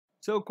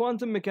So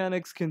quantum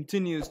mechanics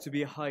continues to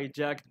be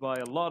hijacked by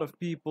a lot of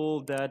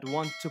people that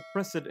want to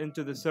press it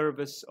into the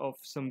service of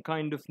some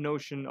kind of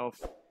notion of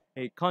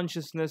a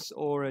consciousness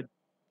or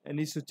an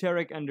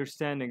esoteric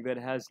understanding that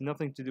has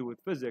nothing to do with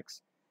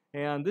physics.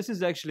 And this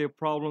is actually a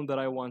problem that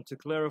I want to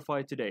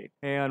clarify today.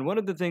 And one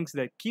of the things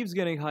that keeps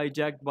getting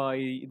hijacked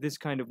by this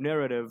kind of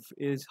narrative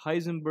is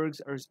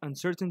Heisenberg's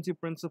uncertainty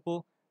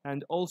principle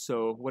and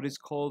also what is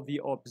called the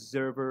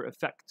observer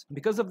effect.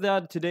 Because of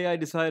that, today I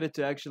decided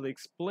to actually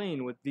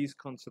explain what these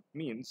concepts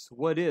means.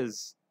 What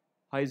is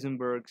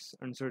Heisenberg's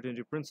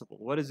uncertainty principle?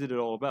 What is it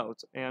all about?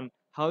 And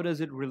how does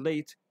it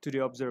relate to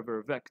the observer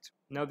effect?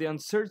 Now, the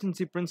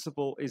uncertainty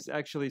principle is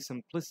actually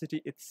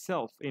simplicity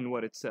itself in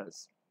what it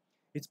says.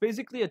 It's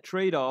basically a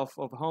trade-off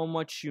of how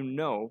much you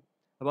know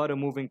about a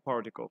moving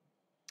particle.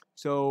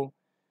 So,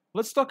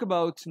 let's talk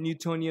about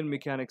Newtonian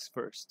mechanics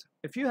first.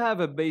 If you have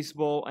a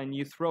baseball and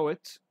you throw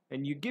it,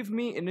 and you give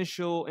me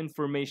initial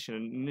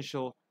information,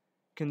 initial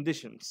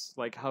conditions,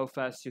 like how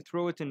fast you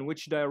throw it, in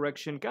which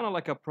direction, kind of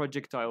like a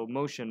projectile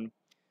motion,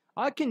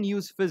 I can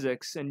use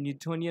physics and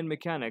Newtonian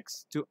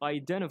mechanics to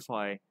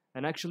identify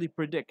and actually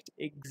predict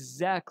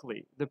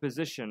exactly the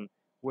position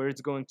where it's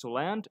going to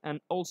land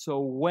and also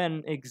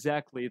when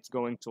exactly it's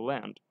going to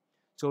land.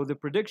 So the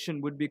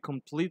prediction would be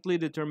completely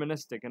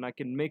deterministic, and I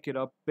can make it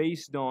up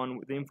based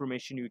on the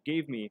information you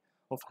gave me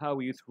of how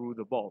you threw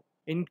the ball.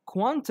 In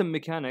quantum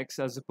mechanics,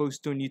 as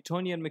opposed to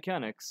Newtonian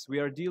mechanics, we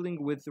are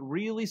dealing with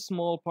really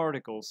small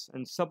particles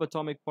and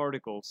subatomic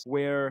particles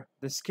where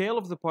the scale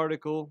of the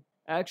particle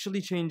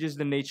actually changes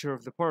the nature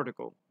of the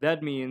particle.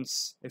 That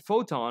means a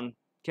photon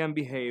can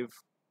behave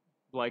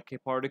like a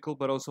particle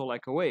but also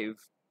like a wave,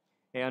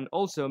 and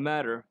also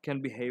matter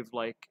can behave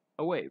like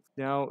a wave.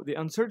 Now, the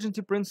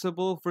uncertainty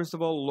principle, first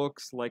of all,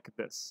 looks like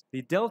this.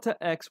 The delta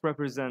x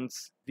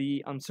represents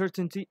the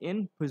uncertainty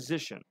in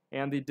position,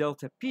 and the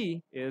delta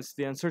p is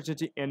the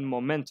uncertainty in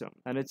momentum.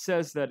 And it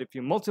says that if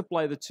you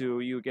multiply the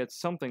two, you get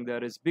something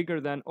that is bigger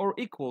than or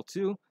equal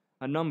to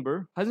a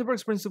number.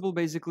 Heisenberg's principle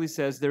basically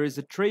says there is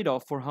a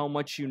trade-off for how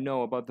much you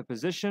know about the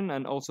position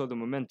and also the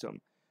momentum.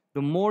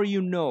 The more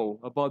you know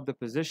about the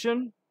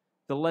position,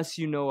 the less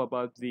you know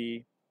about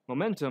the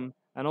momentum,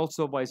 and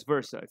also vice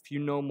versa. If you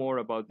know more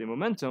about the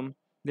momentum,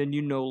 then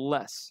you know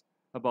less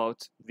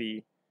about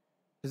the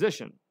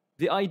position.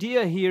 The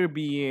idea here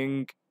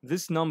being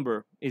this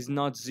number is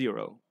not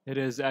zero. It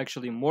is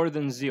actually more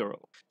than zero.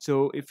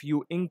 So if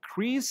you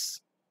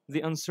increase the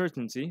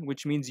uncertainty,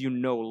 which means you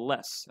know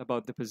less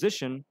about the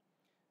position,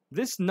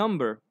 this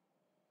number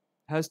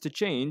has to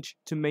change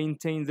to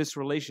maintain this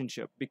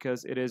relationship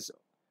because it is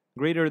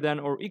greater than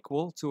or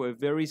equal to a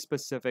very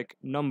specific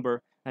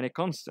number and a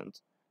constant,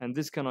 and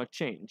this cannot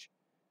change.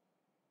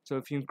 So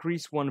if you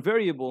increase one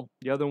variable,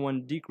 the other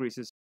one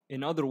decreases.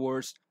 In other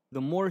words, the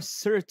more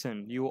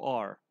certain you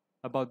are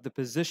about the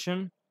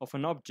position of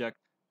an object,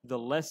 the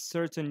less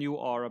certain you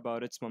are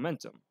about its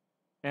momentum,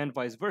 and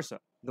vice versa.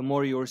 The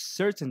more your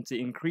certainty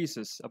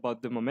increases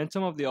about the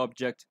momentum of the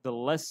object, the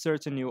less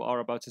certain you are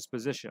about its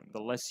position,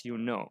 the less you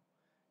know.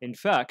 In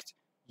fact,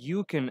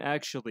 you can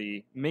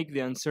actually make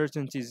the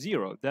uncertainty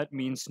zero. That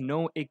means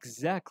know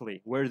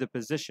exactly where the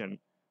position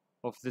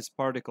of this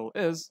particle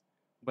is,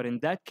 but in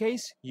that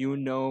case, you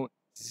know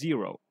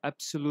zero,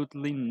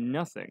 absolutely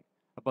nothing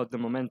about the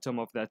momentum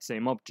of that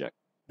same object.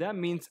 That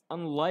means,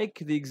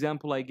 unlike the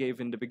example I gave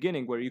in the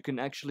beginning, where you can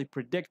actually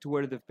predict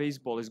where the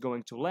baseball is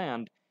going to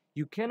land,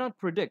 you cannot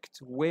predict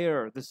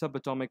where the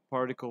subatomic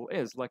particle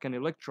is, like an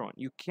electron.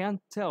 You can't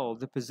tell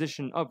the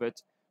position of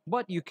it,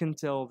 but you can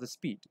tell the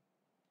speed.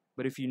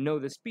 But if you know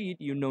the speed,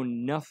 you know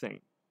nothing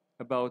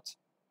about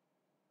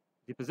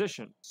the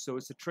position. So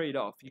it's a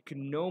trade-off. You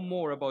can know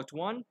more about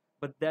one,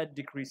 but that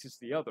decreases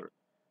the other.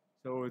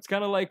 So it's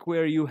kind of like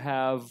where you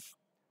have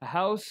a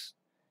house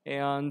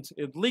and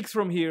it leaks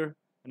from here,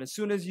 and as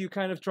soon as you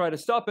kind of try to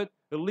stop it,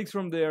 it leaks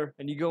from there,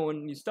 and you go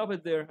and you stop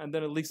it there, and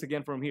then it leaks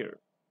again from here.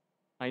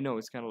 I know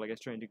it's kind of like a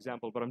strange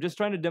example, but I'm just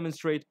trying to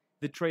demonstrate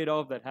the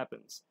trade-off that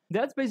happens.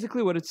 That's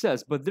basically what it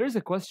says, but there's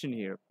a question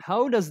here.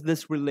 How does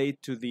this relate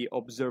to the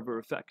observer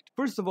effect?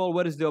 First of all,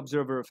 what is the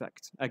observer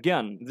effect?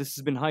 Again, this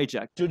has been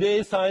hijacked.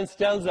 Today, science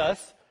tells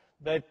us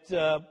that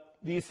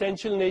the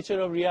essential nature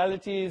of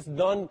reality is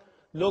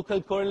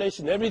non-local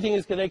correlation. Everything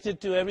is connected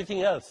to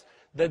everything else.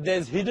 That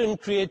there's hidden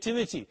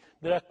creativity.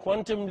 There are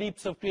quantum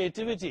leaps of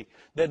creativity.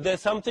 That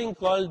there's something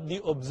called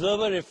the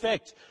observer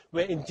effect,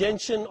 where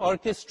intention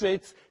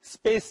orchestrates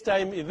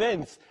space-time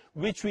events,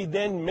 which we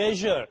then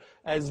measure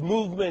as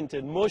movement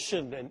and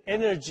motion and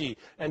energy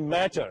and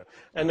matter.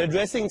 And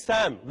addressing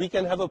Sam, we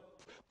can have a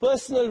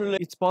personal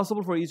relationship. It's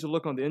possible for you to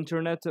look on the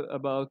internet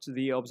about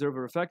the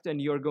observer effect,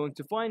 and you're going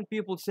to find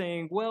people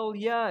saying, well,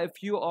 yeah,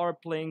 if you are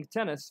playing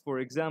tennis, for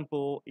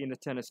example, in a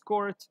tennis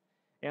court,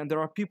 and there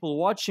are people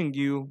watching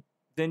you,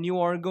 then you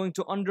are going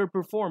to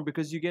underperform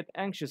because you get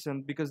anxious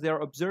and because they are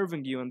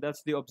observing you, and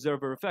that's the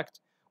observer effect,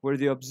 where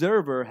the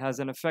observer has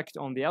an effect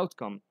on the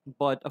outcome.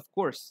 But of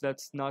course,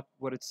 that's not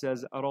what it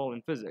says at all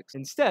in physics.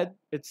 Instead,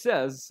 it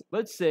says,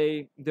 let's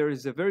say there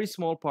is a very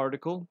small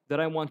particle that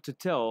I want to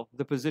tell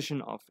the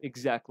position of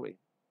exactly.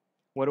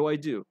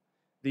 what do?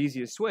 The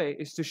easiest way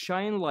is to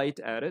shine light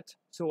at it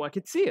so I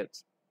could see it,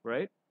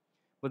 right?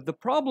 But the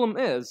problem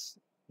is,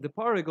 the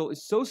particle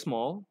is so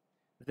small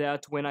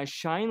that when I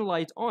shine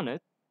light on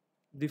it,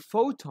 the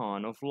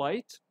photon of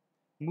light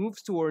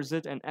moves towards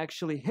it and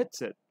actually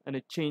hits it, and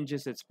it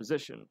changes its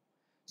position.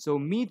 So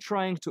me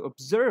trying to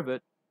observe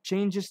it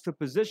changes the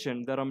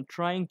position that I'm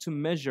trying to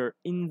measure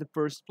in the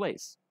first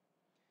place.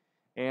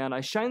 And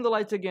I shine the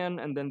light again,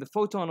 and then the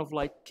photon of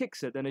light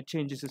kicks it, and it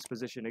changes its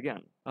position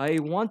again. I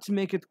want to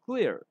make it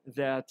clear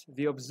that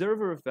the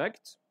observer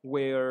effect,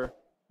 where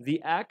the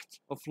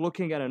act of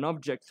looking at an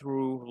object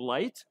through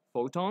light,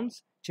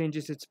 photons,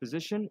 changes its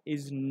position,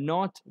 is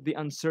not the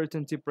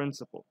uncertainty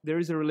principle. There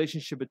is a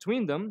relationship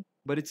between them,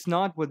 but it's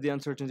not what the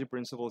uncertainty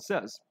principle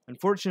says.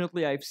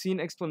 Unfortunately, I've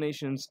seen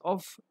explanations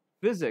of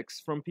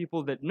physics from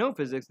people that know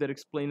physics that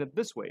explain it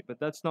this way, but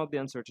that's not the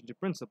uncertainty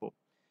principle.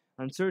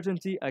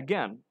 Uncertainty,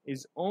 again,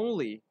 is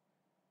only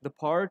the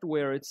part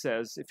where it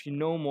says if you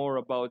know more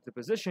about the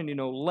position, you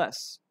know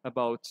less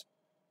about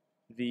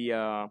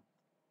the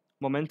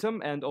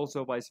momentum, and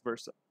also vice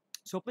versa.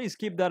 So please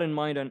keep that in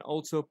mind, and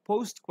also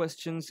post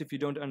questions if you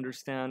don't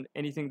understand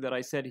anything that I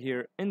said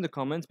here in the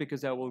comments,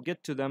 because I will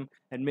get to them,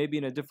 and maybe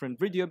in a different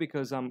video,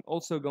 because I'm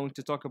also going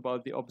to talk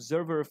about the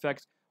observer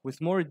effect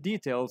with more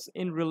details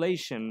in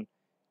relation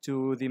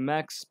to the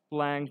Max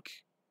Planck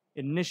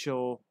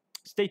initial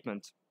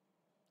statement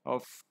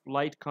of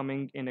light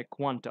coming in a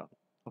quanta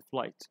of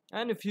light.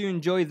 And if you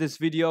enjoyed this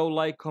video,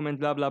 like, comment,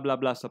 blah blah blah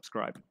blah,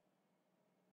 subscribe.